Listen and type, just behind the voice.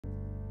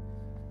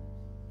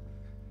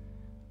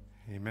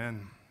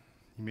Amen.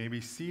 You may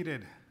be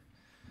seated.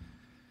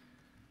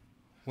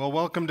 Well,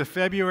 welcome to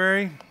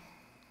February.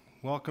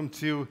 Welcome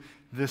to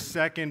the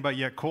second but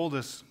yet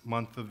coldest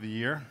month of the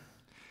year.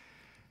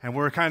 And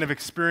we're kind of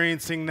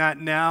experiencing that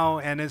now.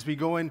 And as we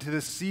go into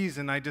this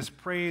season, I just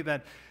pray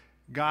that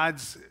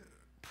God's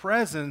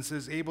presence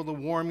is able to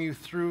warm you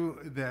through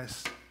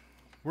this.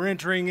 We're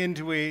entering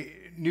into a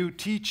new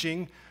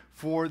teaching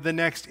for the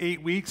next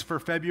 8 weeks for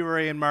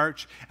February and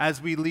March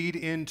as we lead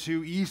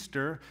into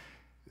Easter,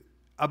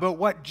 about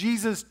what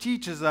Jesus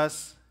teaches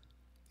us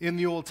in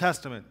the Old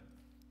Testament.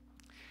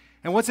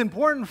 And what's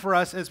important for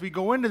us as we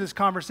go into this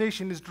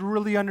conversation is to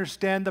really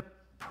understand the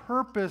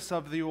purpose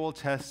of the Old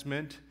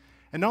Testament,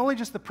 and not only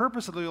just the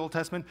purpose of the Old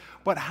Testament,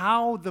 but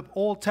how the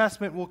Old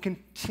Testament will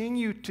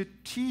continue to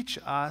teach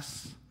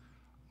us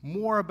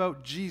more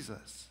about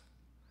Jesus.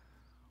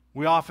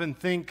 We often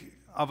think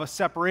of a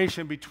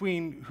separation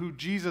between who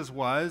Jesus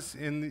was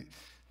in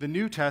the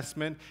New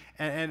Testament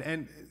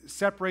and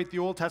separate the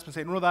Old Testament,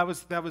 saying, no, that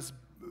was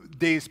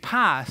days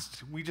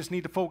past. We just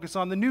need to focus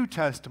on the New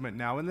Testament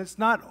now, and that's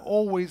not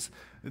always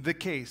the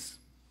case.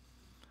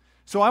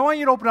 So I want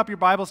you to open up your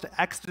Bibles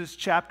to Exodus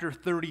chapter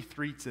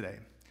 33 today.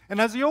 And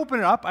as you open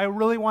it up, I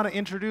really want to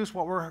introduce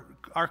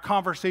our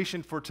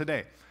conversation for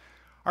today.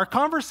 Our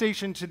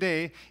conversation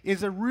today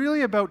is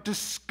really about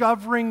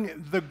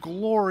discovering the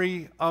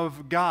glory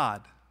of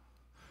God.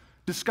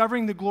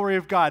 Discovering the glory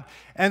of God.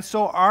 And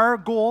so our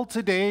goal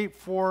today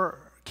for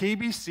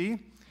KBC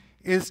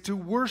is to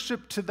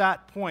worship to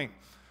that point.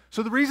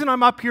 So the reason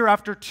I'm up here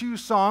after 2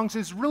 songs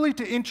is really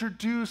to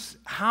introduce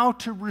how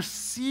to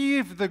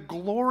receive the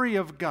glory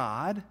of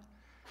God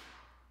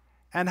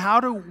and how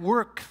to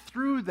work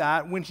through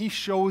that when He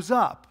shows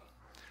up.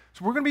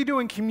 So we're going to be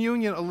doing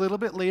communion a little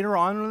bit later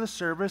on in the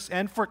service.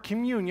 And for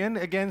communion,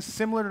 again,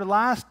 similar to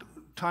last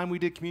time we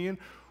did communion,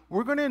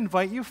 we're going to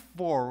invite you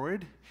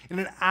forward in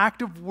an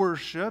act of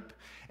worship.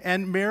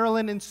 And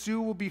Marilyn and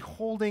Sue will be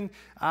holding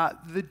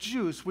the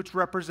juice, which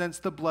represents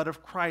the blood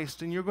of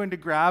Christ. And you're going to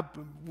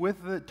grab,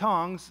 with the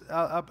tongs,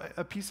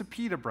 a piece of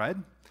pita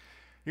bread.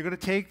 You're going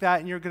to take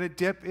that and you're going to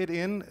dip it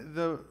in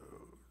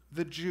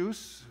the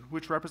juice,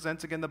 which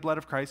represents, again, the blood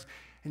of Christ.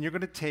 And you're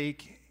going to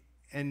take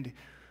and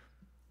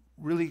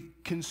really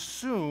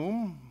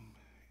consume,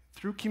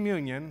 through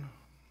communion,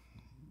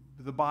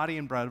 the body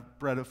and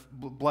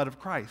blood of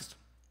Christ.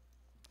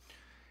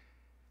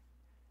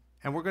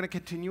 And we're going to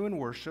continue in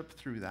worship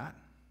through that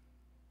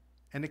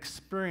and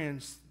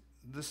experience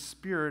the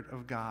Spirit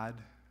of God,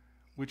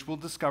 which we'll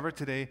discover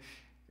today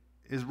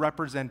is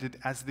represented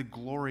as the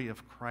glory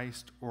of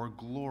Christ or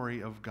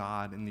glory of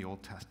God in the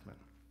Old Testament.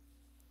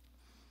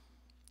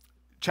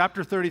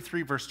 Chapter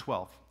 33, verse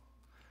 12,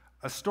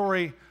 a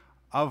story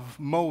of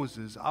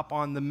Moses up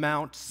on the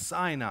Mount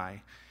Sinai.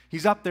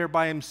 He's up there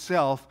by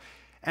himself,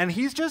 and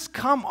he's just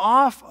come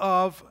off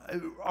of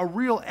a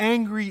real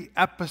angry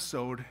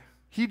episode.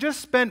 He just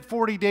spent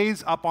 40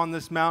 days up on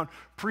this mount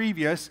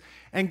previous,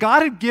 and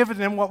God had given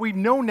him what we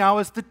know now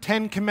as the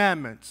 10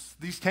 Commandments.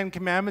 These 10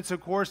 Commandments,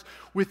 of course,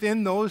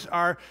 within those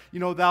are,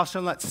 thou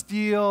shalt not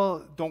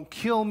steal, don't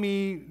kill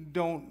me,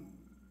 don't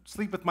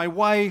sleep with my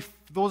wife.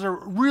 Those are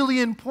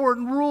really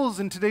important rules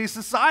in today's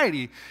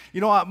society.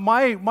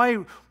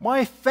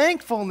 My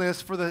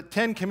thankfulness for the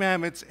 10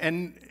 Commandments,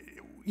 and,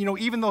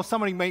 even though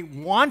somebody might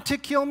want to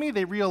kill me,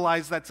 they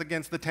realize that's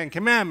against the 10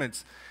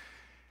 Commandments.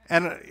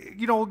 And,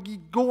 you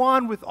go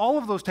on with all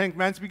of those 10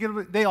 commandments,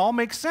 because they all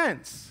make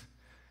sense.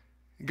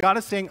 God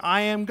is saying,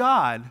 I am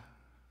God.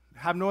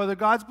 Have no other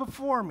gods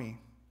before me.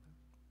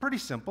 Pretty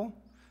simple.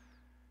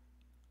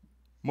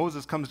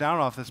 Moses comes down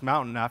off this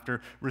mountain after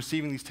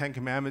receiving these 10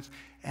 commandments,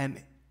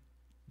 and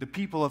the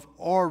people have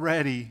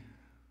already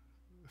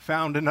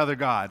found another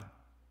god,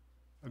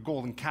 a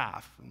golden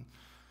calf. And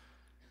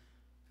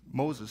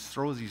Moses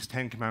throws these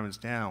 10 commandments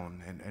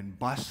down and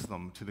busts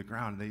them to the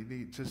ground.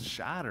 They just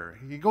shatter.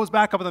 He goes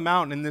back up on the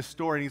mountain in this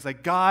story, and he's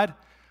like, God,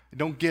 I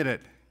don't get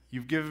it.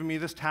 You've given me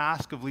this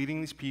task of leading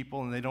these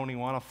people, and they don't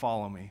even want to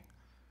follow me.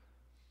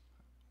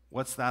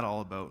 What's that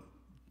all about?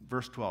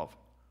 Verse 12.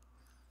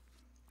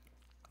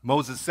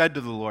 Moses said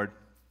to the Lord,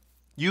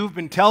 you've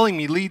been telling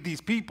me, lead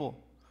these people,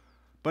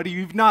 but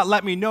you've not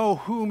let me know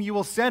whom you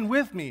will send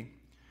with me.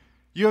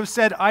 You have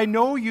said, I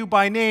know you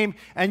by name,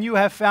 and you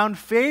have found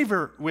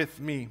favor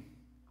with me.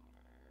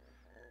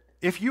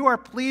 If you are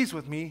pleased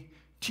with me,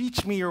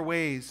 teach me your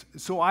ways,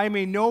 so I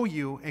may know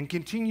you and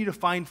continue to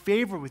find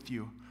favor with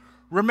you.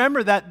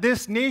 Remember that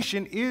this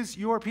nation is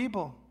your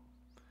people.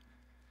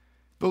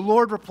 The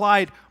Lord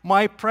replied,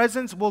 my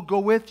presence will go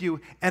with you,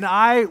 and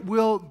I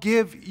will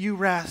give you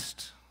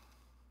rest.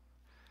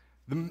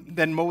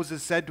 Then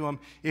Moses said to him,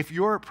 if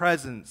your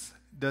presence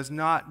does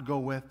not go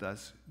with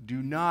us, do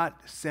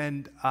not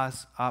send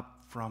us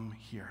up from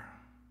here.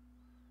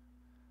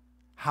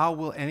 How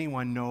will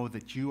anyone know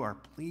that you are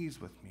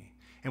pleased with me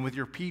and with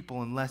your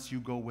people unless you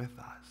go with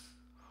us?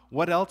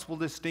 What else will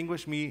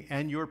distinguish me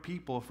and your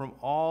people from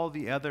all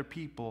the other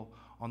people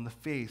on the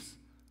face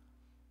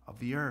of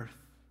the earth?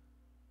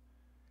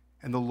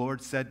 And the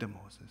Lord said to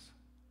Moses,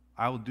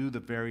 I will do the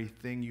very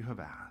thing you have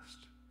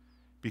asked.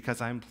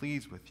 because I am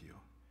pleased with you,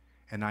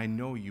 and I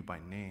know you by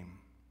name."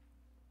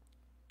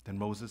 Then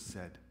Moses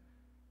said,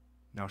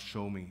 "Now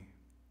show me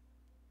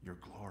your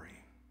glory."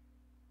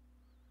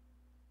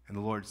 And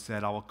the Lord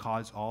said, "I will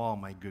cause all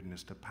my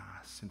goodness to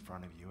pass in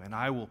front of you, and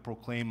I will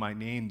proclaim my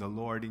name, the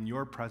Lord, in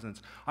your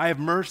presence. I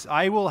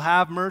will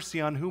have mercy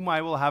on whom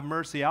I will have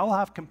mercy. I will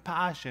have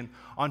compassion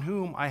on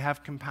whom I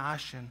have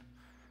compassion."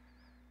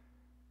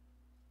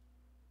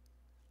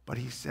 But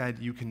he said,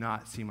 "You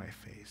cannot see my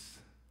face,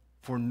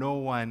 for no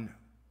one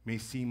may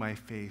see my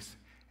face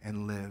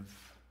and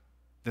live."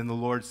 Then the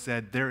Lord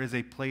said, "There is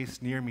a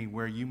place near me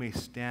where you may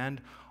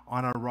stand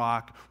on a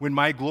rock. When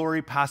my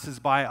glory passes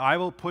by, I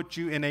will put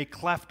you in a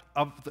cleft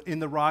in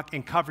the rock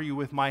and cover you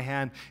with my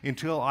hand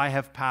until I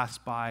have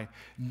passed by.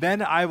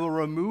 Then I will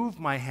remove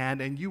my hand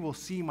and you will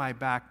see my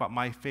back, but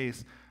my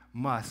face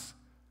must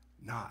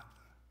not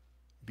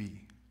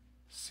be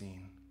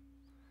seen."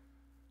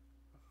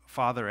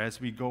 Father, as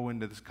we go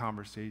into this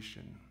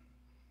conversation,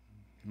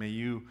 may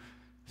you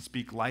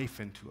speak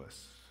life into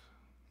us.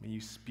 May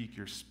you speak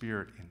your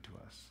Spirit into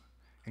us.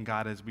 And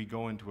God, as we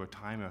go into a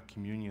time of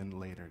communion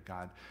later,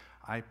 God,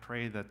 I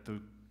pray that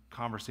the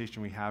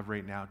conversation we have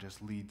right now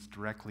just leads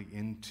directly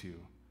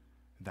into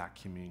that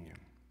communion.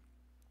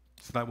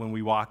 So that when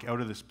we walk out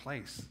of this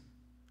place,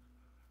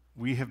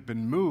 we have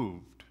been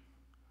moved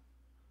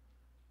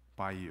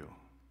by you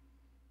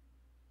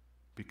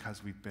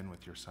because we've been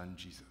with your Son,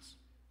 Jesus.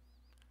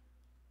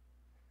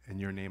 In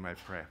your name I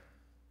pray.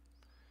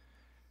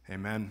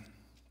 Amen.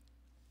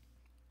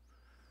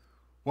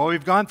 Well,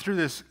 we've gone through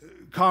this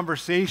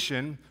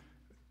conversation,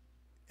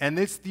 and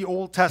it's the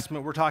Old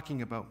Testament we're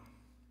talking about.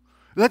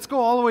 Let's go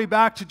all the way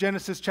back to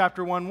Genesis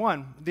chapter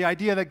 1:1, the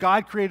idea that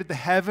God created the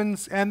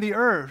heavens and the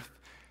earth.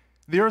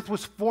 The earth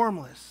was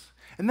formless.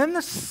 And then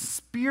the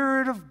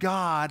Spirit of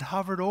God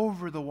hovered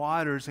over the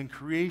waters and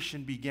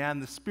creation began.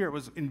 The Spirit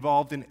was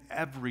involved in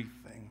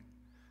everything.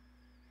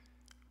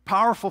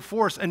 Powerful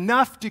force,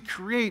 enough to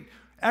create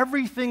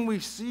everything we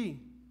see.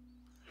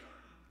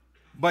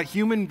 But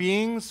human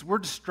beings were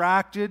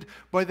distracted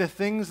by the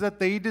things that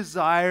they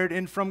desired,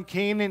 and from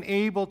Cain and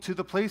Abel to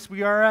the place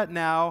we are at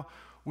now,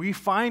 we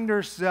find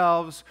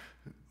ourselves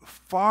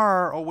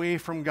far away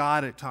from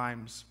God at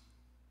times.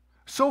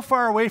 So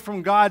far away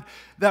from God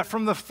that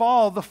from the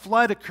fall, the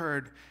flood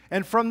occurred.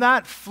 And from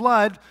that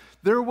flood,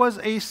 there was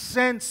a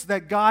sense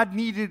that God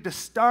needed to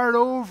start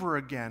over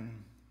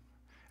again.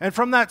 And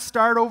from that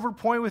start over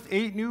point with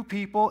 8 new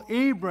people,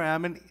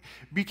 Abraham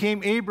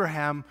became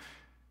Abraham,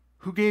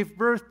 who gave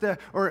birth to,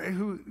 or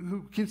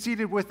who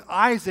conceived with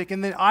Isaac,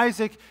 and then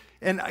Isaac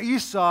and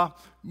Esau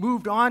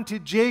moved on to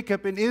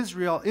Jacob and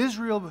Israel.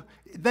 Israel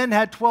then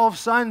had 12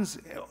 sons.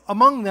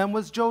 Among them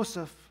was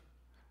Joseph.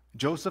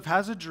 Joseph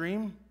has a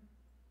dream,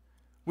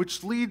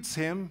 which leads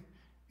him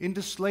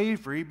into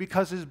slavery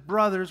because his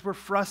brothers were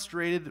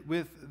frustrated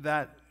with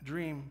that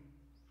dream.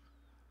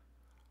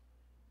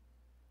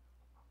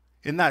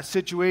 In that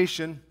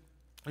situation,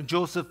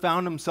 Joseph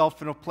found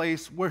himself in a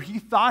place where he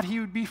thought he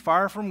would be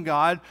far from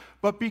God,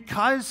 but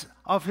because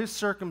of his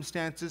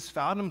circumstances,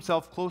 found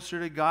himself closer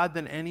to God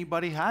than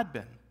anybody had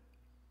been.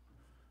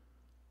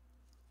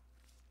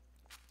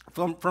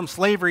 From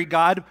slavery,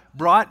 God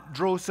brought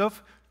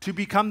Joseph to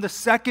become the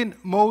second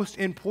most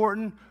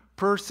important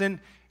person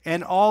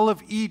in all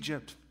of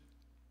Egypt.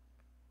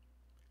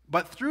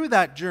 But through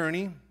that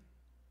journey,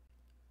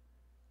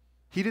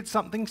 he did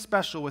something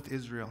special with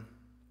Israel.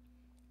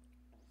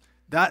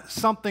 That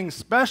something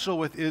special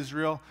with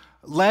Israel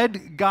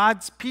led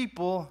God's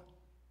people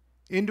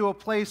into a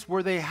place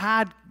where they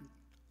had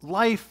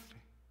life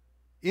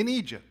in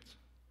Egypt.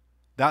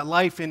 That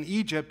life in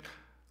Egypt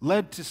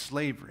led to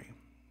slavery.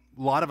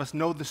 A lot of us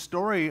know the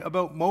story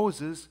about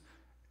Moses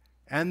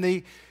and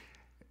the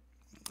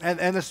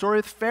story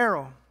of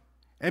Pharaoh.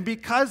 And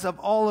because of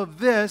all of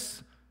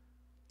this,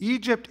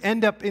 Egypt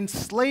ended up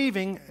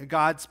enslaving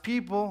God's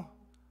people.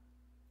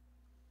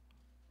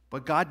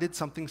 But God did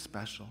something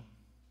special.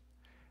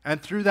 And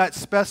through that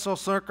special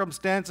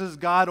circumstances,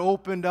 God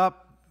opened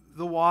up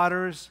the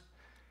waters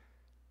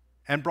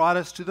and brought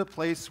us to the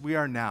place we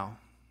are now.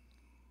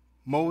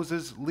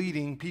 Moses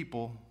leading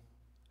people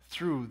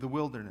through the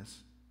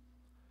wilderness.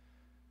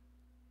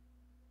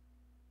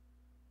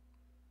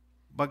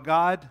 But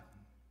God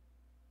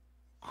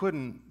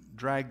couldn't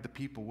drag the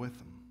people with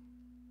him.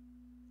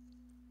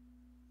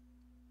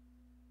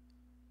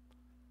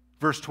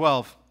 Verse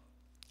 12,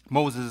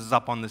 Moses is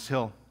up on this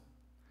hill.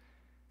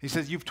 He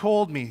says, "You've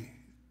told me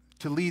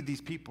to lead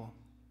these people,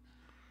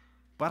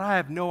 but I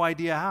have no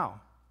idea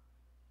how.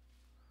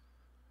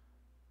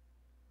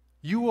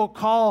 You will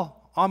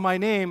call on my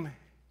name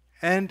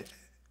and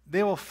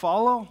they will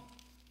follow?"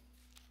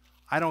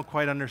 I don't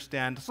quite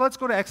understand. So let's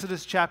go to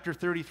Exodus chapter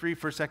 33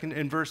 for a second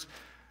in verse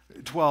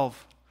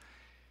 12.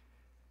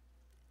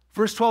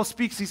 Verse 12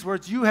 speaks these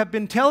words, "You have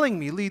been telling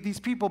me, lead these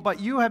people,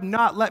 but you have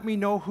not let me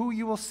know who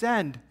you will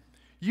send.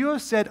 You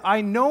have said,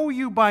 I know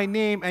you by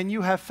name, and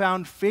you have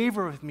found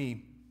favor with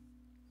me."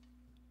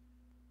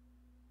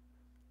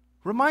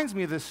 Reminds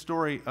me of this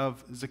story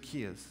of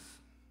Zacchaeus.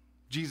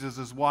 Jesus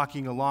is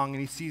walking along and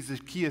he sees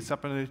Zacchaeus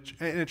up in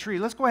a tree.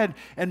 Let's go ahead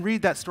and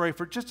read that story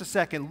for just a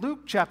second.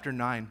 Luke chapter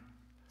 9.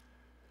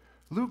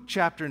 Luke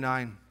chapter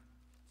 9.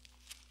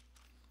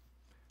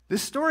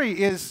 This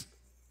story is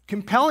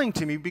compelling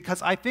to me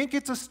because I think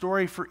it's a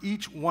story for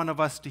each one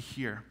of us to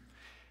hear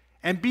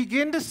and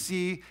begin to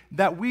see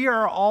that we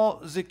are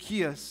all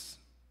Zacchaeus.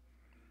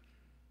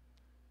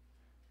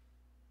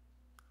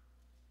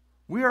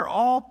 We are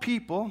all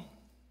people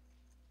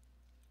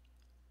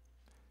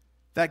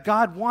that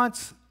God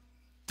wants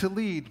to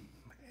lead.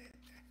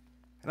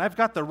 And I've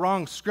got the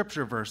wrong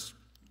scripture verse.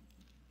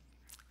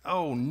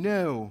 Oh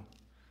no.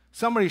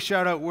 Somebody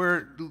shout out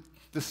where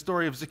the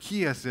story of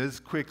Zacchaeus is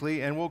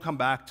quickly, and we'll come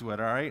back to it,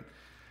 all right?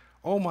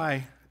 Oh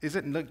my, is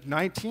it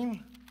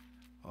 19?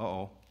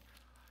 Uh-oh.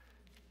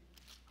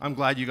 I'm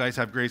glad you guys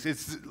have grace.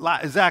 It's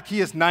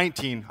Zacchaeus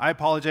 19. I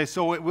apologize,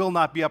 so it will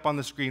not be up on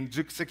the screen.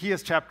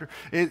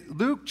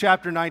 Luke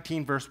chapter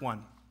 19, verse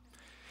 1.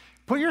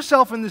 Put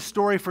yourself in this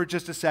story for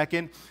just a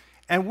second,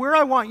 and where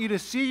I want you to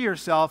see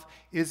yourself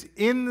is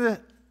in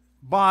the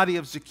body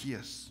of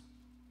Zacchaeus.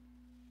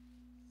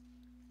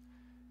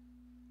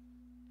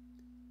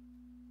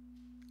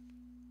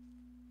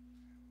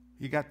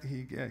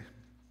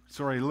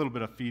 Sorry, a little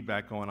bit of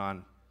feedback going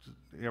on.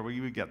 Yeah,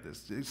 we get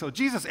this. So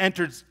Jesus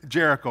entered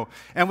Jericho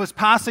and was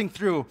passing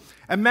through.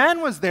 A man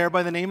was there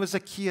by the name of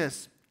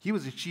Zacchaeus. He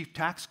was a chief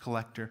tax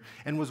collector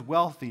and was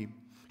wealthy.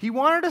 He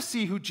wanted to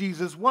see who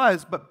Jesus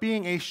was, but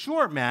being a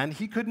short man,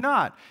 he could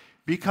not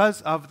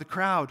because of the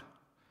crowd.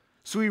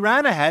 So he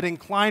ran ahead and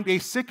climbed a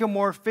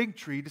sycamore fig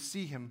tree to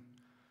see him.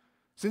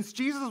 Since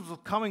Jesus was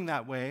coming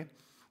that way,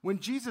 when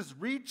Jesus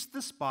reached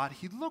the spot,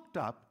 he looked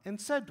up and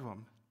said to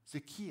him,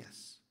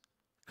 Zacchaeus,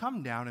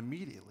 come down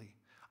immediately.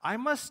 I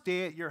must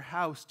stay at your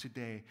house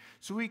today.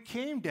 So he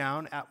came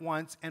down at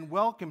once and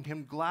welcomed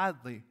him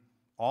gladly.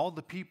 All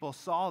the people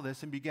saw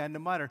this and began to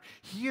mutter,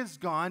 he has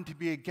gone to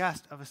be a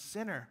guest of a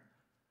sinner.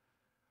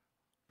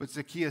 But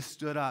Zacchaeus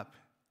stood up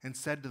and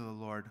said to the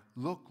Lord,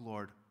 look,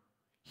 Lord,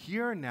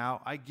 here and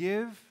now I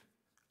give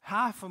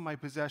half of my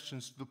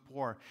possessions to the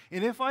poor.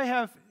 And if I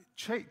have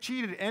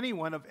cheated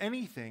anyone of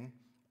anything,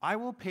 I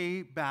will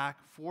pay back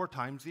 4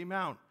 times the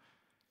amount.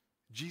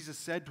 Jesus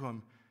said to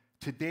him,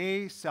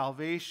 today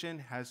salvation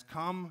has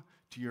come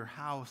to your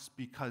house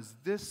because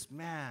this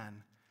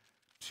man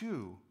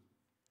too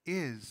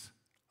is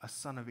a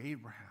son of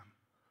Abraham.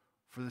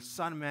 For the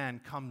Son of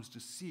Man comes to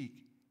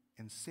seek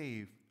and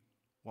save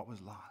what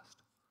was lost.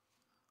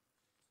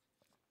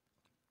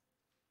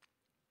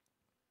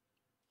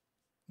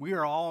 We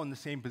are all in the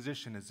same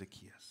position as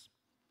Zacchaeus.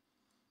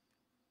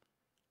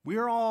 We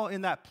are all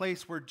in that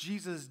place where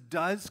Jesus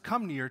does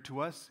come near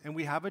to us and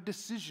we have a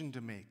decision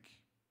to make.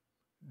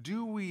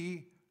 Do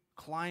we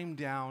climb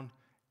down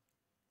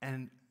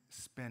and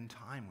spend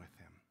time with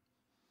him?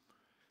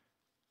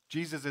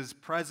 Jesus'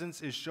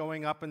 presence is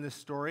showing up in this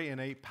story in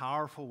a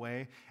powerful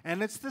way,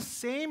 and it's the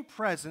same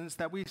presence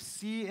that we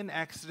see in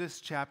Exodus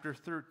chapter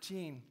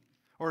 13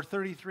 or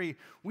 33.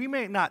 We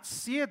may not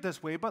see it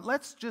this way, but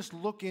let's just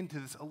look into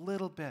this a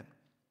little bit.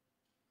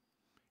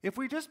 If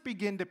we just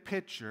begin to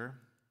picture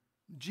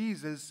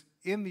Jesus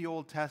in the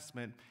Old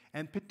Testament,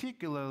 and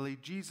particularly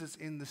Jesus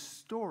in the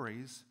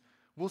stories,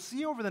 we'll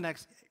see over the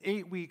next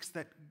 8 weeks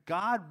that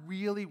God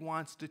really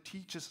wants to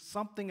teach us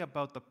something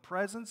about the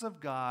presence of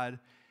God,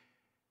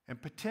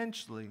 and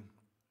potentially,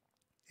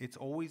 it's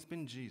always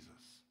been Jesus.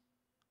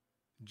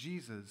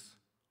 Jesus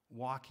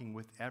walking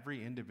with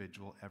every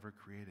individual ever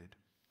created.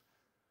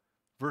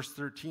 Verse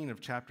 13 of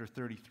chapter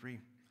 33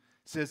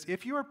 says,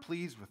 if you are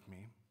pleased with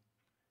me,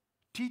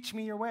 teach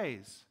me your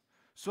ways,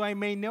 so I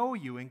may know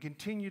you and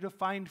continue to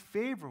find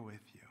favor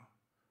with you.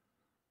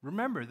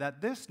 Remember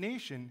that this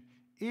nation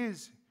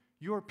is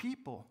your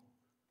people.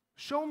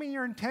 Show me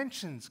your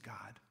intentions,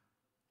 God.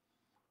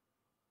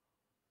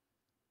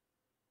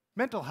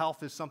 Mental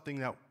health is something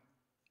that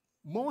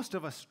most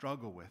of us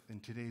struggle with in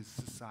today's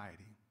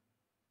society.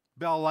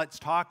 Bell Let's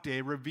Talk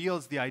Day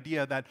reveals the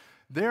idea that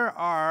there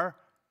are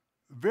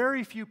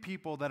very few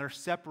people that are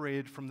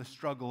separated from the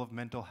struggle of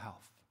mental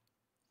health.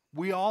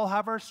 We all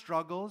have our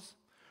struggles.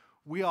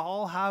 We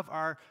all have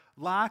our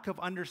lack of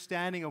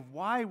understanding of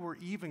why we're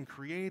even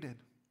created.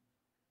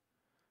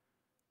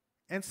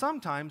 And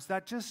sometimes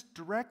that just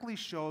directly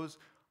shows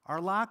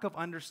our lack of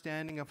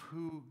understanding of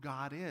who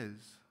God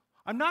is.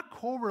 I'm not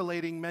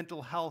correlating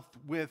mental health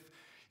with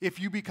if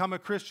you become a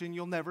Christian,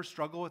 you'll never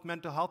struggle with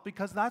mental health,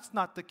 because that's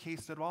not the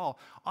case at all.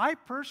 I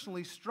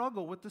personally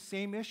struggle with the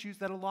same issues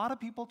that a lot of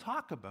people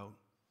talk about.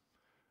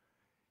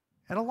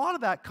 And a lot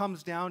of that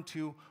comes down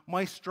to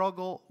my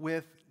struggle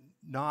with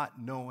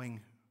not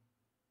knowing,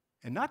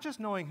 and not just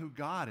knowing who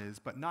God is,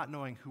 but not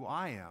knowing who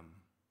I am,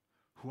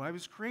 who I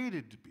was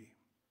created to be.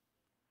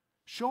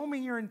 Show me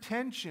your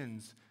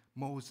intentions,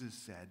 Moses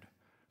said.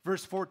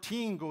 Verse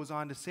 14 goes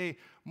on to say,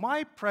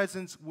 my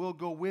presence will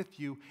go with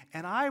you,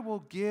 and I will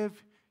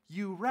give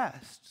you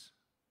rest.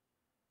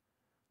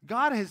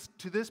 God has,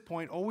 to this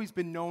point, always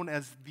been known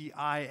as the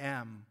I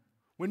am.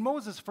 When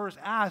Moses first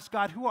asked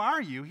God, who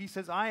are you? He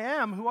says, I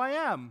am who I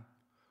am.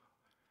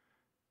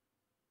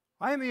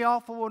 I am the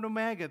Alpha and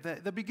Omega,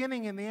 the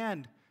beginning and the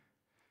end.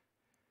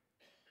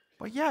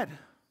 But yet,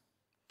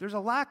 there's a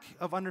lack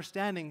of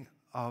understanding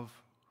of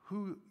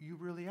who you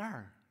really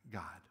are,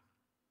 God.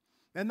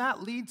 And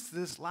that leads to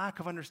this lack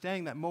of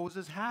understanding that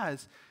Moses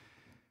has.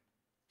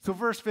 So,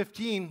 verse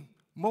 15,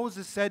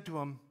 Moses said to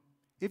him,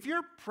 "If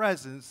your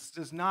presence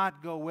does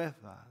not go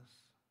with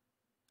us,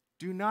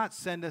 do not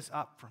send us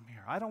up from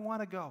here. I don't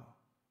want to go."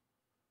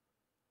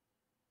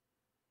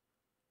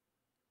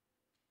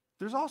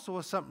 There's also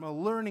a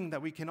learning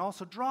that we can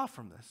also draw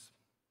from this.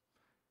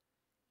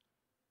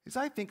 Is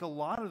I think a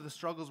lot of the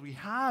struggles we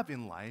have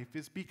in life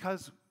is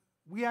because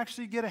we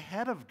actually get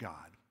ahead of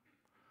God.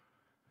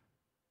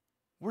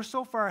 We're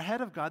so far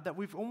ahead of God that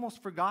we've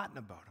almost forgotten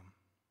about Him.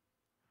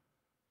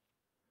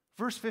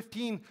 Verse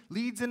 15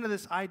 leads into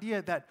this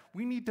idea that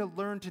we need to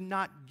learn to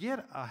not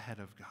get ahead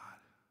of God.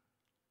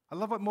 I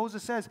love what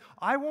Moses says,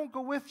 "I won't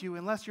go with you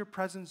unless your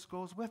presence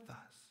goes with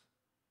us."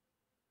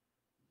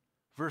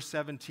 Verse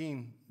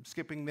 17,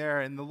 skipping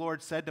there, and the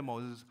Lord said to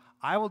Moses,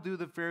 "I will do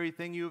the very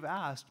thing you have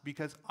asked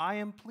because I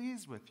am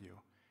pleased with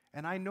you,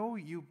 and I know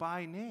you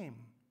by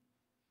name."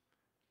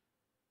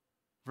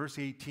 Verse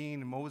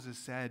 18, Moses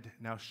said,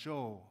 "Now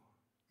show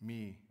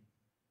me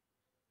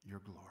your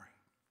glory."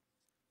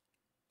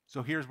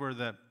 So here's where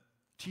the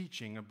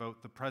teaching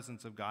about the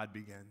presence of God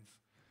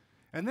begins.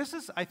 And this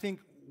is, I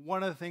think,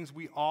 one of the things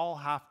we all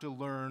have to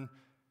learn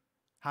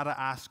how to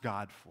ask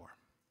God for.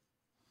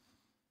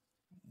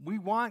 We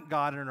want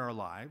God in our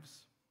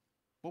lives,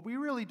 but we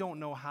really don't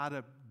know how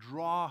to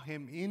draw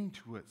Him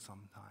into it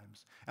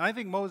sometimes. And I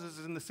think Moses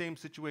is in the same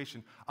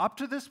situation. Up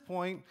to this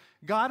point,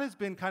 God has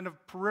been kind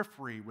of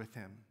periphery with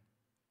him.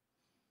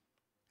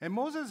 And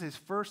Moses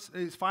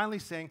is finally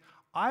saying,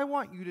 "I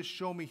want you to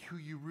show me who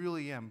you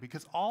really am,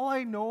 because all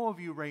I know of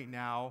you right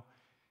now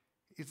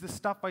is the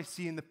stuff I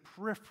see in the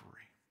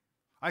periphery.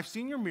 I've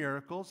seen your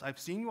miracles, I've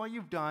seen what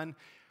you've done,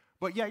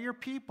 but yet your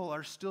people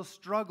are still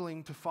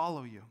struggling to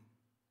follow you.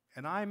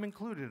 And I'm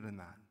included in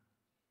that.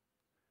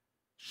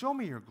 Show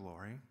me your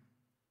glory."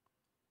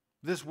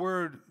 This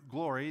word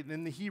glory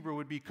in the Hebrew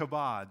would be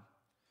kabod.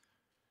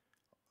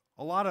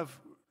 A lot of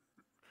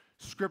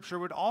Scripture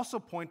would also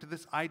point to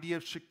this idea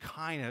of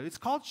Shekinah. It's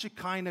called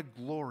Shekinah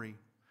glory.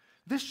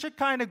 This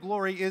Shekinah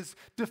glory is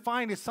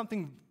defined as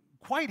something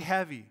quite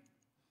heavy.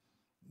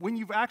 When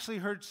you've actually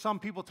heard some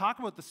people talk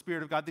about the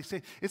Spirit of God, they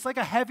say it's like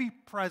a heavy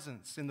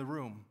presence in the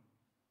room.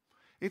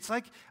 It's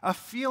like a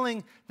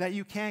feeling that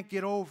you can't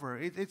get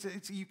over.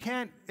 You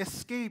can't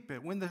escape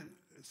it. When the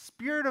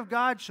Spirit of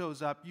God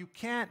shows up, you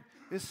can't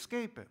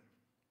escape it.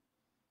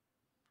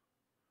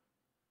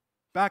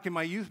 Back in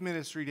my youth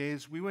ministry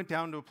days, we went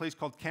down to a place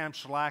called Camp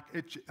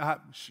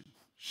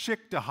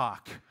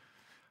Shikdahak.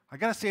 I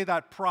got to say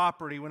that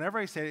properly. Whenever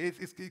I say it,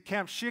 it's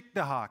Camp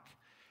Shikdahak.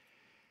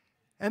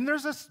 And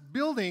there's this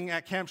building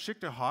at Camp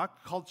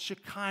Shikdahak called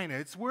Shekinah.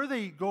 It's where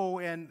they go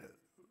and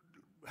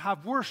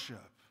have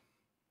worship.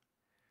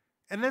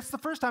 And that's the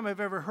first time I've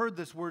ever heard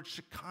this word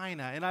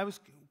Shekinah. And I was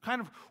kind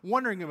of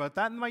wondering about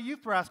that. And my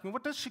youth were asking,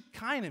 what does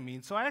Shekinah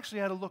mean? So I actually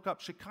had to look up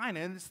Shekinah.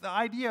 And it's the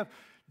idea of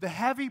the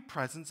heavy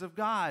presence of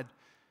God.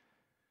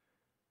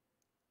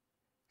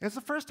 It's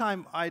the first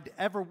time I'd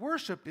ever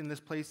worshiped in this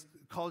place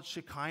called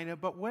Shekinah.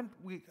 But what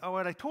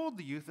I told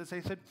the youth is I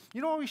said,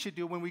 you know what we should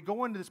do when we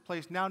go into this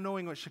place, now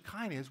knowing what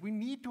Shekinah is, we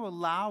need to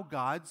allow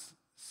God's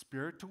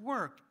Spirit to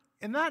work.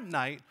 And that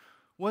night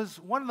was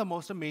one of the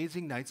most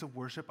amazing nights of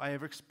worship I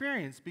ever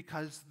experienced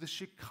because the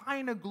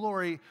Shekinah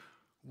glory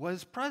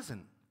was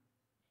present.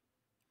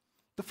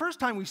 The first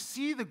time we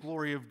see the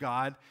glory of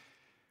God,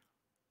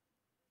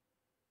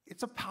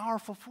 it's a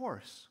powerful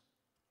force.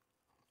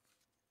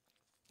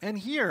 And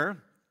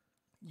here,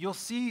 you'll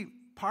see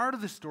part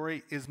of the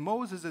story is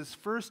Moses'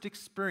 first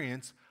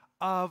experience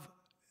of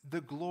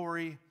the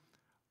glory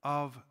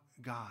of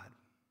God.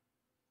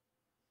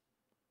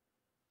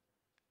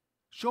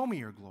 Show me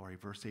your glory,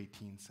 verse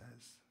 18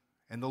 says.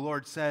 And the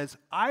Lord says,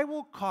 I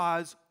will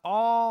cause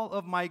all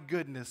of my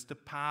goodness to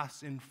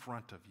pass in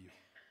front of you.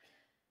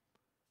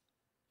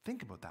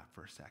 Think about that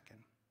for a second.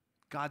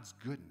 God's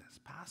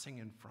goodness passing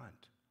in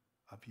front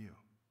of you.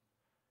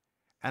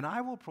 And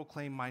I will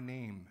proclaim my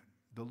name,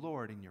 the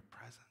Lord, in your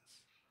presence.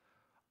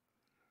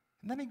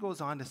 And then he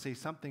goes on to say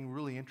something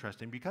really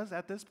interesting, because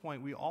at this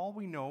point, all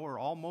we know, or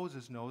all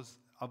Moses knows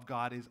of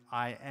God is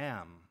I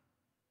am,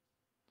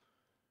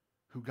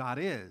 who God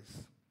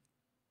is.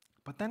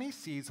 But then he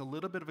sees a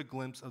little bit of a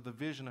glimpse of the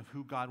vision of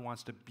who God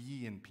wants to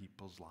be in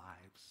people's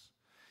lives.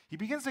 He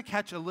begins to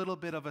catch a little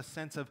bit of a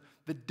sense of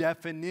the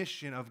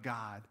definition of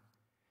God.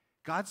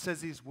 God says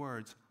these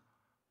words,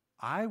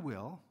 I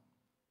will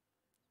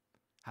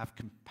have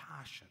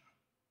compassion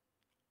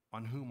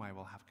on whom I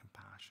will have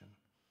compassion.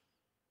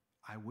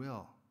 I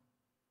will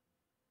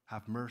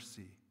have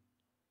mercy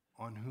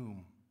on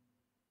whom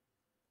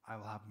I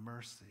will have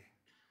mercy.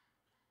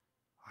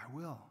 I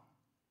will.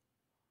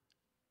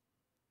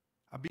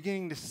 I'm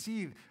beginning to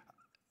see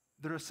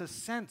there's a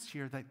sense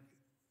here that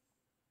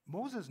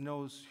Moses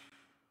knows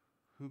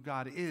who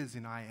God is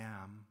in I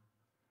am,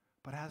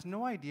 but has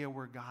no idea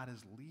where God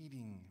is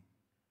leading.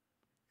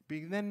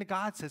 then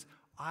God says,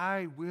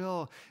 I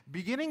will.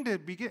 Beginning to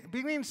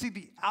see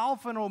the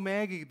Alpha and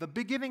Omega, the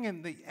beginning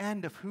and the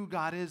end of who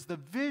God is, the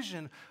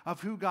vision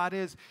of who God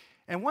is.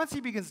 And once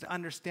he begins to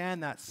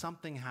understand that,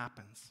 something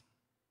happens.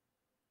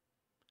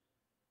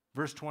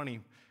 Verse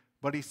 20,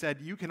 but he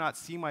said, you cannot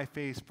see my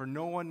face, for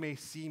no one may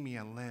see me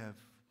and live.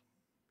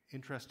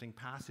 Interesting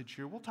passage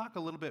here. We'll talk a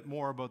little bit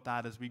more about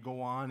that as we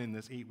go on in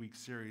this 8-week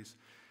series.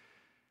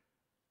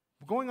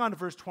 Going on to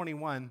verse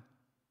 21,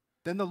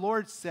 then the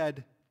Lord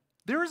said,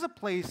 there is a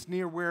place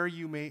near me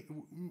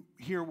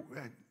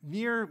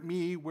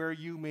where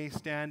you may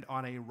stand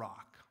on a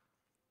rock.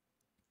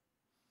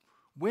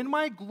 When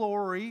my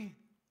glory,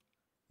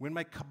 when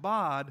my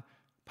kabod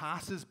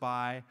passes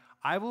by,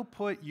 I will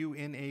put you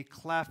in a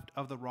cleft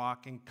of the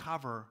rock and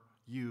cover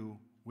you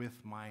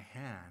with my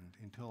hand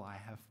until I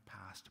have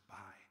passed by.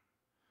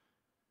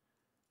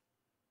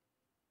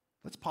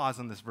 Let's pause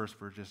on this verse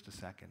for just a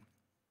second.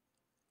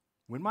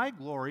 When my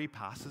glory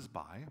passes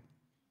by,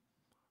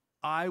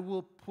 I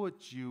will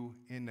put you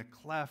in the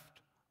cleft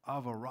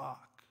of a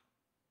rock.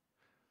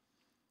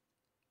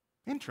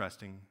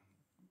 Interesting.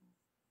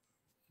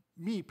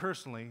 Me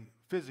personally,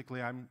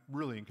 physically, I'm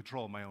really in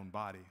control of my own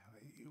body.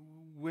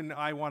 When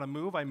I want to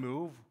move, I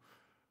move.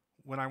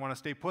 When I want to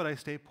stay put, I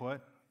stay put.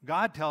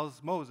 God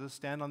tells Moses,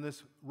 stand on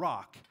this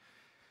rock.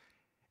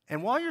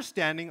 And while you're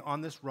standing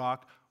on this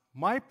rock,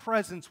 my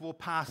presence will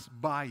pass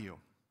by you.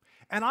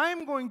 And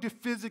I'm going to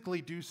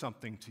physically do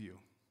something to you.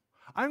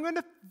 I'm going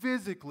to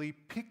physically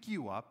pick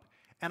you up,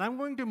 and I'm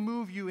going to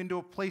move you into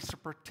a place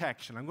of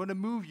protection. I'm going to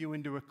move you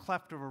into a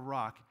cleft of a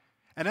rock.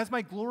 And as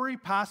my glory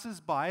passes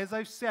by, as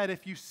I've said,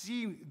 if you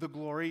see the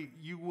glory,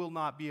 you will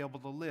not be able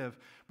to live.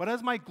 But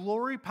as my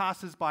glory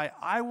passes by,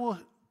 I will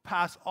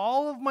pass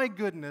all of my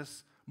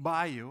goodness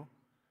by you,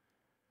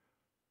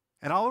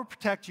 and I will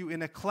protect you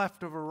in a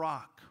cleft of a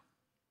rock.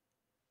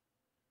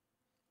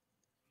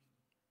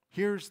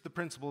 Here's the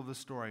principle of the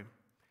story.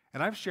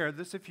 And I've shared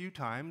this a few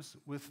times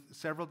with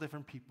several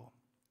different people.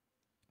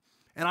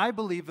 And I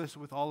believe this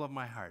with all of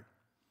my heart.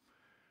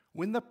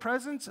 When the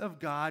presence of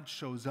God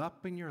shows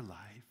up in your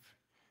life,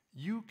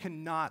 you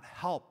cannot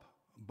help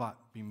but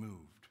be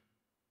moved.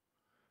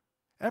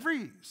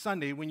 Every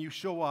Sunday when you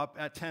show up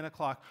at 10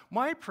 o'clock,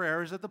 my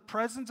prayer is that the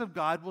presence of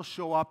God will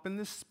show up in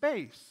this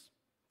space,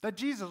 that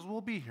Jesus will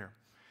be here.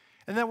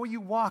 And that when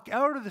you walk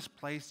out of this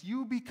place,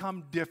 you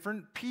become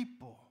different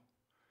people.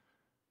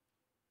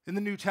 In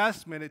the New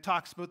Testament, it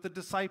talks about the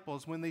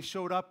disciples when they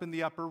showed up in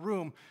the upper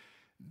room.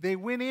 They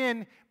went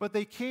in, but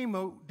they came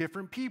out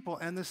different people.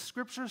 And the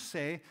scriptures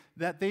say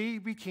that they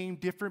became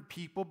different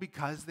people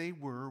because they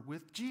were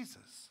with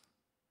Jesus.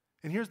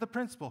 And here's the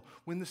principle.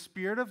 When the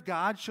Spirit of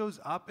God shows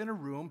up in a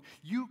room,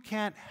 you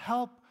can't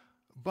help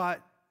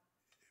but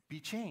be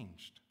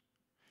changed.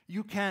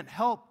 You can't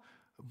help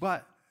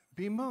but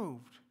be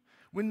moved.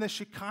 When the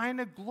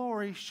Shekinah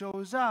glory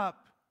shows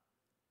up,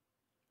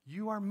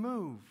 you are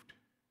moved.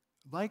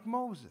 Like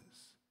Moses,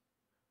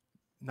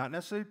 not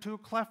necessarily to a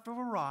cleft of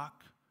a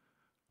rock,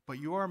 but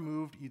you are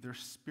moved either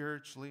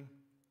spiritually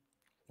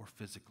or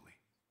physically.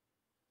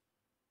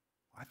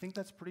 I think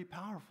that's pretty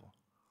powerful.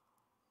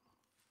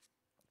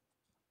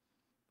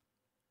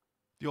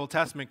 The Old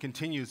Testament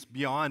continues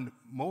beyond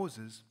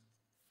Moses,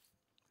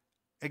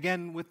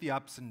 again with the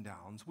ups and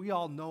downs. We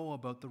all know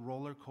about the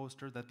roller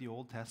coaster that the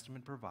Old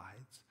Testament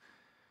provides,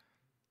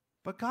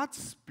 but God's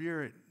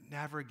Spirit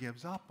never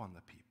gives up on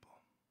the people.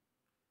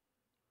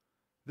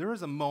 There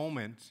is a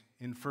moment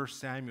in 1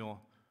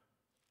 Samuel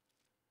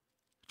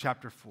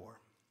chapter 4.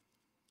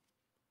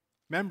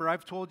 Remember,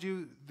 I've told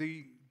you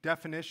the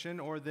definition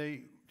or the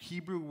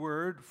Hebrew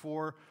word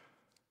for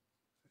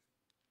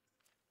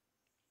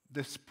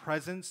this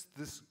presence,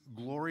 this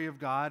glory of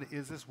God,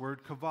 is this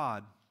word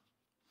kavod.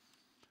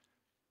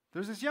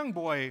 There's this young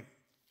boy,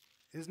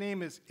 his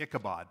name is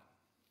Ichabod.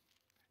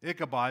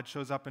 Ichabod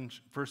shows up in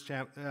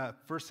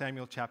 1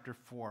 Samuel chapter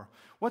 4.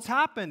 What's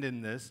happened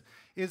in this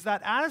is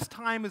that as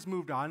time has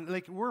moved on,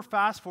 like we're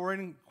fast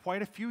forwarding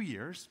quite a few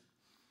years,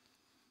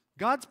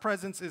 God's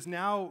presence is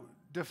now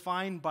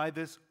defined by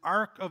this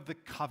Ark of the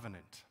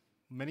Covenant.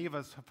 Many of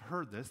us have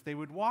heard this. They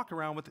would walk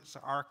around with this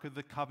Ark of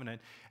the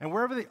Covenant, and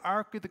wherever the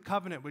Ark of the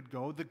Covenant would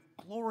go, the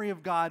glory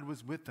of God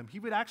was with them. He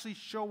would actually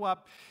show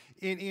up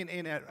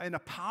in a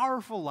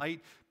powerful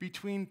light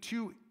between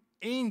two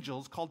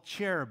angels called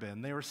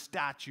cherubim. They were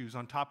statues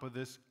on top of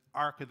this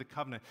Ark of the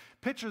Covenant.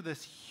 Picture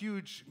this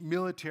huge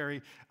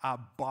military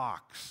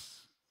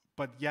box,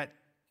 but yet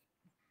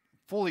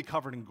fully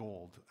covered in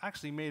gold,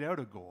 actually made out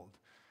of gold.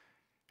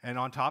 And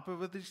on top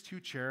of it, these two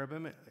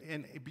cherubim,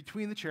 and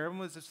between the cherubim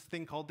was this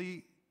thing called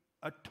the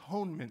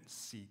atonement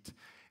seat.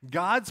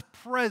 God's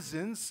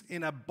presence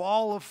in a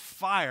ball of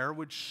fire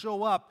would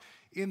show up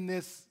in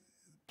this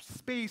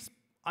space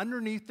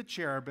underneath the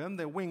cherubim.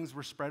 The wings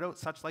were spread out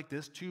such like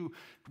this, two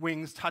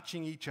wings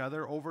touching each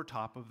other over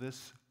top of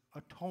this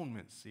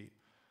atonement seat.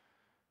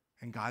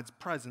 And God's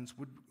presence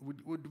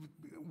would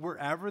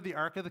wherever the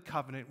Ark of the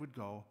Covenant would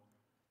go,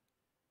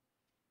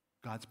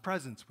 God's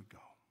presence would go.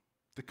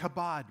 The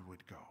kabod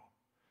would go.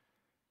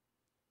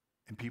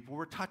 And people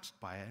were touched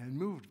by it and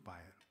moved by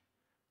it.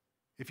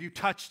 If you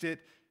touched it,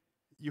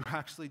 you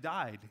actually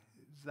died.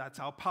 That's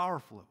how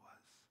powerful it was.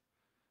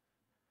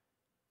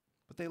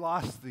 But they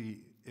lost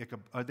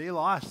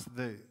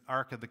the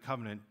Ark of the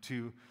Covenant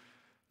to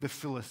the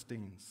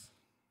Philistines.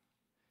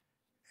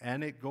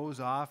 And it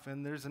goes off,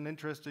 and there's an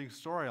interesting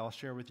story I'll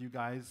share with you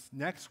guys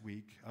next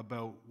week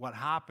about what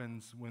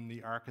happens when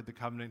the Ark of the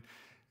Covenant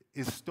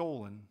is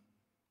stolen.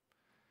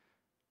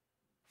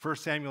 1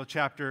 Samuel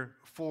chapter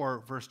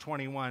 4, verse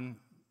 21.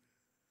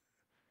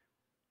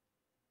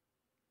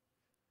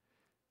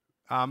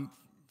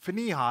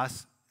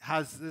 Phinehas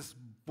has this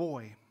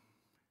boy,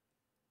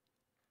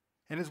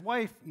 and his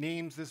wife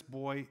names this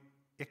boy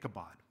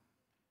Ichabod.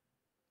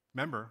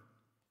 Remember,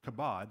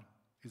 Kabod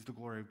is the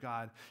glory of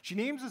God. She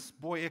names this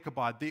boy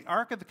Ichabod. The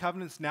Ark of the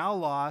Covenant's now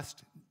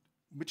lost,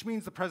 which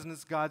means the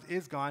presence of God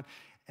is gone.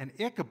 And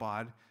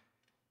Ichabod,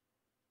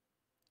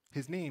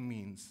 his name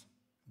means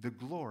the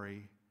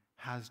glory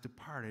has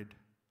departed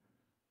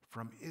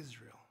from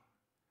Israel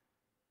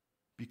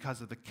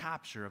because of the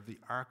capture of the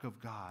Ark of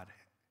God.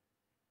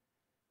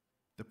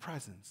 The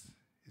presence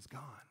is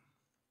gone.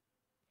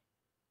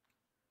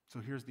 So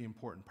here's the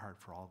important part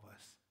for all of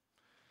us.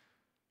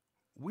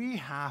 We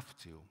have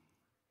to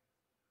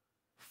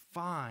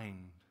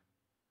find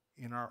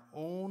in our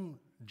own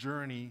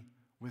journey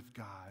with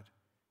God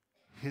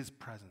His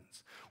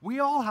presence. We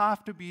all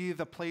have to be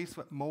the place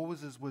that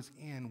Moses was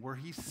in, where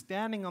he's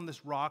standing on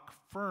this rock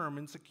firm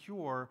and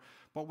secure,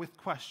 but with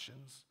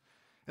questions.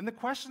 And the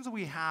questions that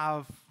we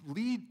have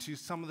lead to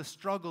some of the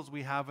struggles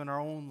we have in our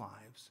own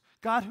lives.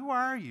 God, who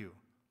are you?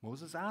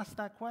 Moses asked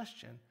that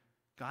question.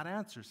 God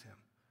answers him.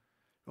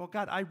 Well,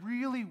 God, I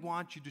really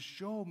want you to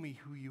show me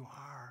who you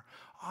are.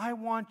 I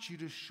want you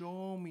to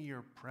show me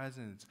your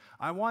presence.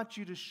 I want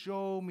you to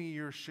show me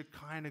your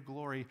Shekinah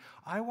glory.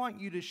 I want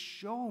you to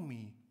show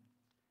me.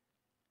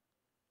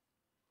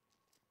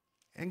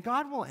 And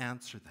God will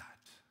answer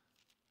that,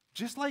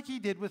 just like he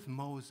did with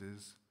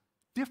Moses,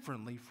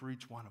 differently for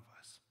each one of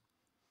us.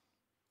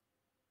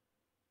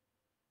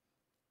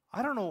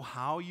 I don't know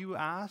how you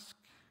ask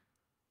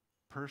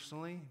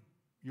personally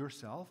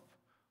yourself,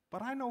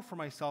 but I know for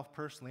myself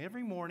personally,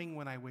 every morning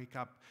when I wake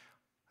up,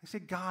 I say,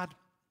 God,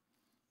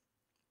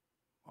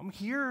 I'm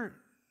here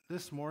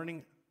this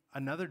morning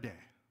another day.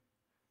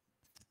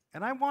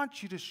 And I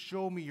want you to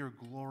show me your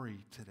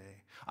glory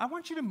today. I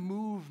want you to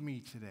move me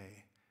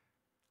today.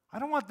 I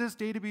don't want this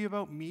day to be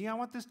about me. I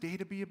want this day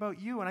to be about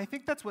you. And I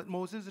think that's what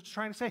Moses is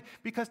trying to say,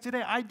 because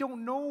today I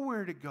don't know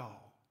where to go.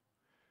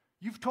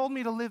 You've told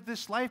me to live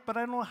this life, but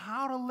I don't know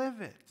how to live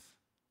it.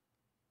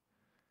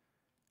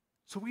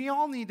 So we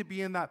all need to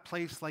be in that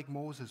place like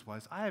Moses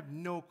was. I have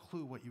no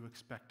clue what you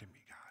expect of me,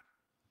 God.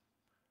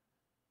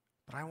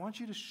 But I want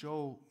you to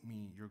show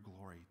me your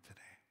glory today.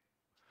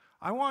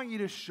 I want you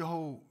to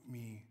show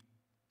me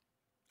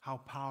how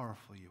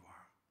powerful you are.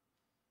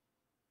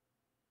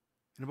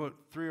 In about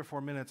 3 or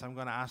 4 minutes, I'm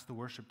going to ask the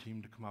worship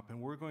team to come up,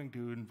 and we're going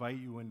to invite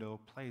you into a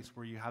place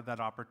where you have that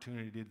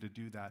opportunity to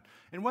do that.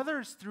 And whether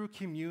it's through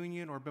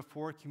communion or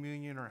before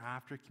communion or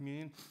after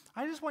communion,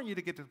 I just want you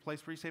to get to the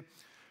place where you say,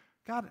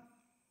 God,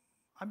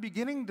 I'm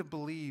beginning to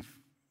believe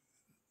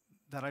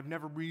that I've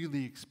never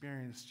really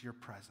experienced your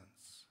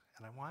presence,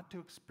 and I want to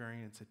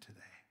experience it today.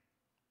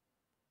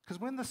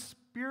 Because when the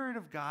Spirit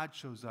of God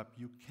shows up,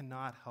 you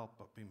cannot help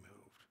but be moved.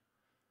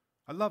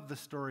 I love the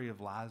story of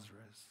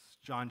Lazarus.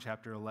 John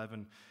chapter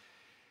 11,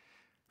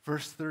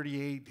 verse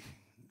 38,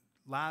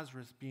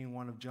 Lazarus, being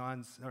one of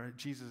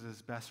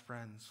Jesus' best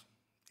friends,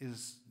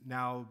 is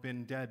now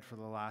been dead for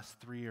the last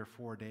 3 or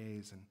 4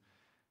 days, and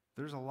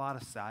there's a lot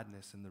of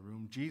sadness in the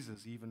room.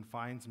 Jesus even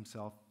finds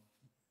himself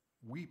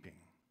weeping.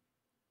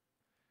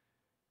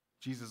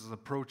 Jesus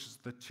approaches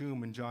the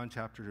tomb in John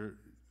chapter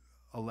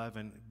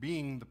 11,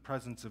 being the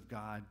presence of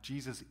God.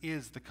 Jesus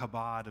is the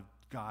kabod of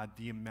God,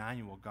 the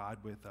Emmanuel, God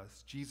with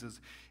us. Jesus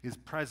is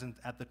present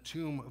at the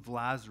tomb of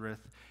Lazarus.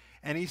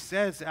 And he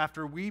says,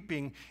 after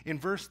weeping, in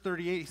verse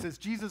 38, he says,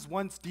 Jesus,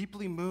 once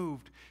deeply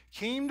moved,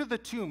 came to the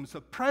tomb. So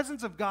the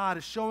presence of God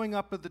is showing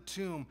up at the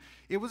tomb.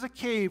 It was a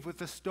cave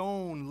with a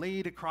stone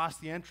laid across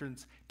the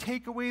entrance.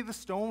 Take away the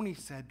stone, he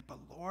said. But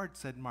Lord,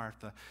 said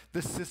Martha,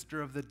 the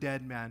sister of the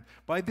dead man,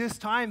 by this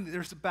time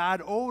there's a bad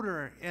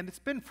odor, and it's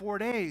been 4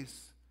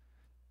 days.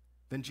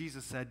 Then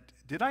Jesus said,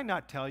 did I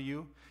not tell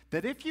you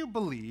that if you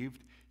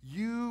believed,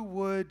 you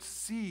would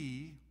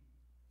see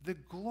the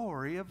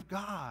glory of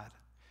God?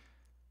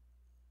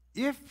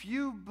 If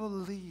you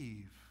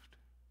believed,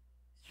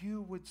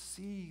 you would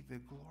see the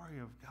glory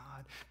of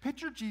God.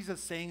 Picture Jesus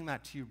saying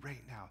that to you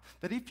right now,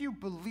 that if you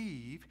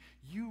believe,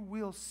 you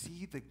will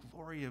see the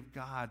glory of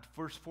God.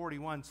 Verse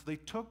 41, so they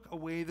took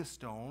away the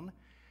stone.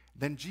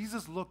 Then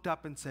Jesus looked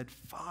up and said,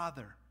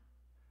 Father,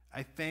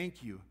 I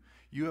thank you.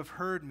 You have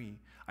heard me.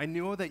 I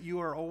know that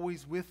you are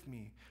always with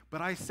me.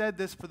 But I said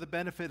this for the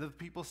benefit of the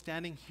people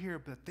standing here,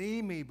 that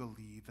they may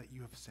believe that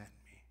you have sent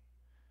me.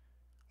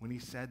 When he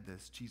said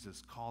this,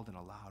 Jesus called in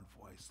a loud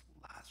voice,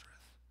 Lazarus,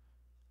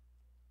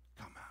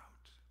 come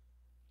out.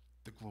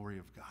 The glory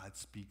of God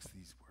speaks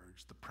these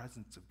words. The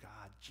presence of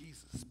God,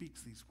 Jesus,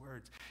 speaks these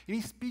words. And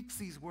he speaks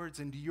these words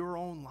into your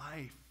own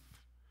life.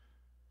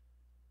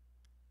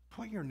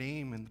 Put your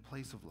name in the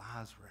place of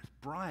Lazarus.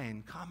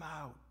 Brian, come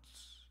out.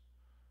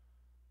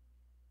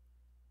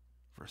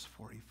 Verse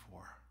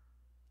 44.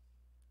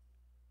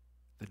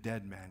 The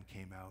dead man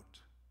came out,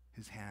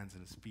 his hands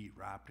and his feet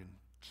wrapped in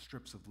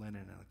strips of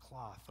linen and a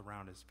cloth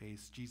around his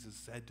face. Jesus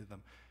said to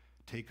them,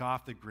 "Take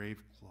off the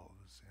grave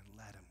clothes and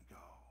let him go."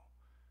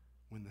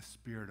 When the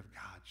Spirit of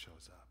God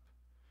shows up,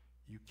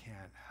 you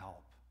can't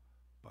help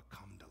but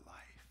come to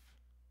life.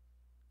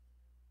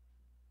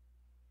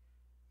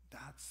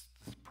 That's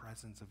the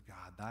presence of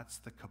God. That's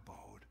the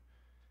kabod.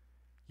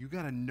 You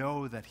got to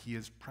know that he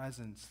is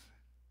present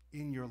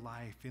in your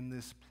life, in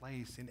this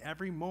place. In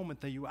every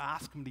moment that you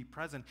ask him to be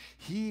present,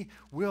 he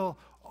will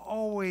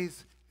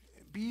always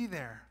be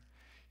there.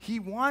 He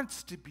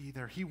wants to be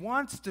there. He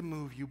wants to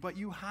move you, but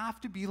you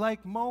have to be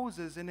like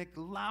Moses and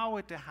allow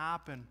it to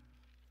happen.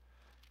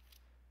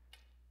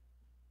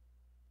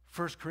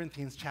 1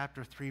 Corinthians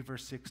chapter 3,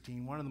 verse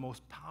 16, one of the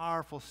most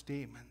powerful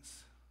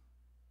statements.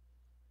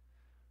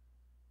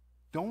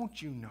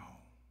 Don't you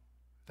know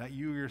that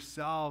you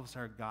yourselves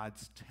are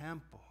God's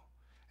temple,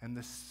 and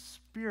the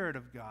Spirit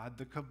of God,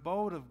 the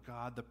kabod of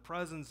God, the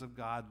presence of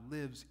God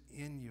lives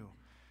in you,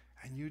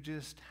 and you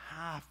just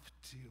have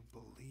to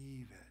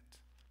believe it.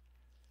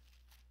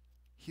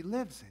 He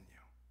lives in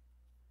you.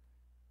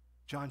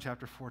 John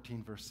chapter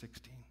 14, verse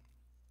 16.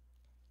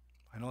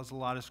 I know it's a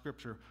lot of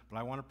scripture, but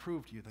I want to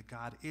prove to you that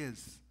God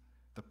is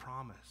the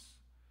promise.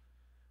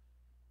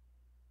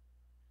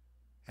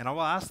 And I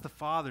will ask the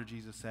Father,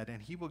 Jesus said,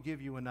 and he will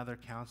give you another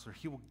counselor.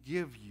 He will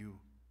give you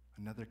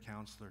another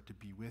counselor to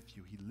be with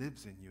you. He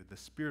lives in you, the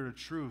Spirit of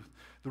truth.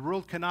 The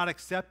world cannot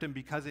accept him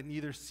because it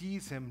neither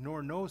sees him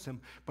nor knows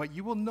him, but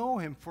you will know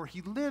him, for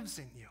he lives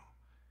in you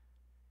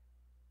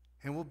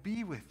and will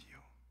be with you.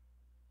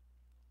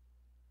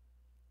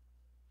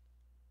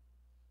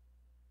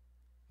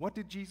 What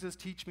did Jesus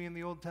teach me in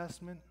the Old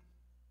Testament?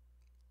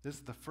 This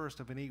is the first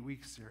of an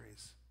 8-week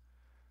series.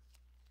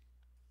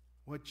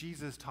 What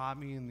Jesus taught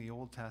me in the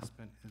Old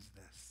Testament is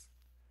this: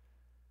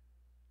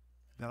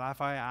 that if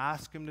I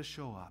ask him to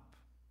show up,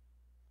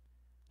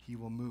 he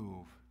will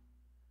move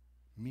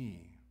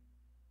me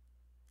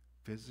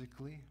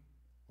physically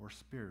or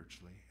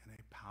spiritually in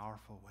a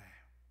powerful way.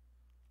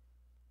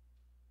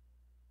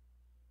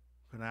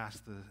 I'm going to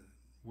ask the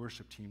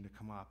worship team to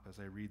come up as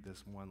I read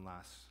this one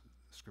last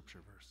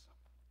scripture verse.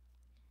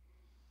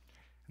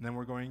 And then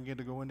we're going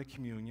to go into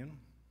communion.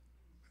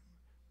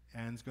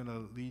 Anne's going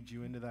to lead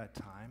you into that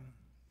time.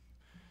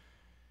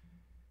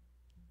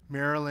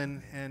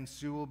 Marilyn and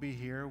Sue will be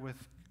here with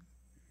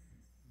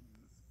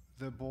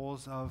the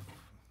bowls of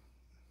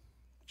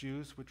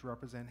juice, which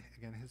represent,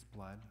 again, his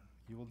blood.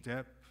 You will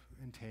dip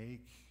and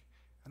take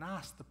and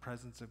ask the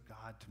presence of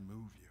God to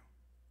move you.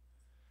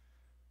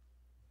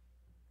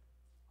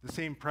 The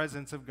same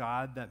presence of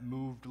God that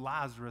moved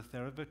Lazarus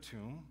out of the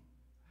tomb,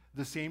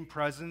 the same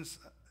presence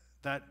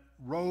that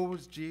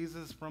rose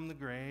Jesus from the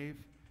grave.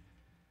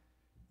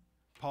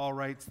 Paul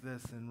writes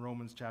this in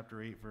Romans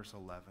chapter 8, verse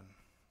 11.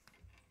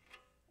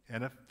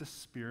 And if the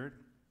Spirit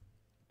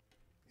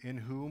in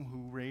who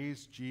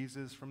raised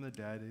Jesus from the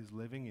dead is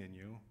living in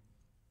you,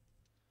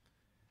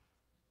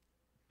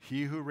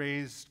 he who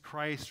raised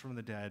Christ from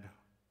the dead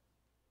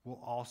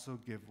will also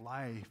give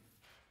life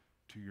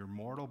to your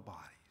mortal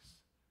bodies.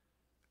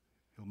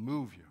 He'll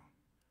move you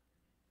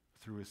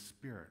through his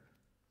Spirit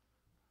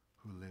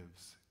who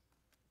lives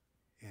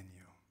in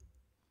you.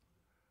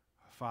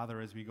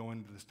 Father, as we go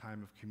into this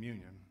time of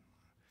communion,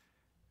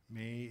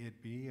 may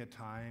it be a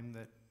time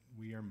that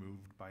we are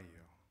moved by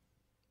you.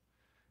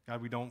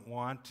 God, we don't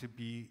want to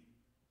be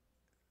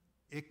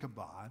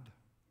Ichabod,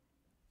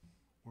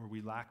 where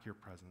we lack your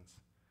presence.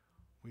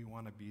 We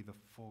want to be the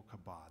full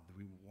kabod.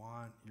 We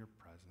want your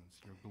presence,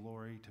 your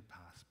glory to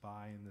pass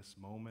by in this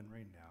moment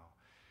right now.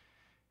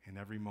 In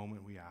every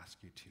moment we ask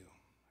you to,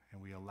 and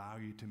we allow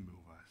you to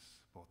move us,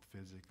 both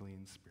physically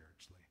and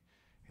spiritually,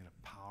 in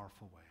a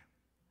powerful way.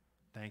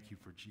 Thank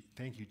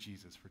you,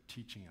 Jesus, for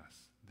teaching us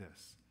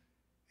this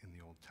in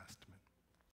the Old Testament.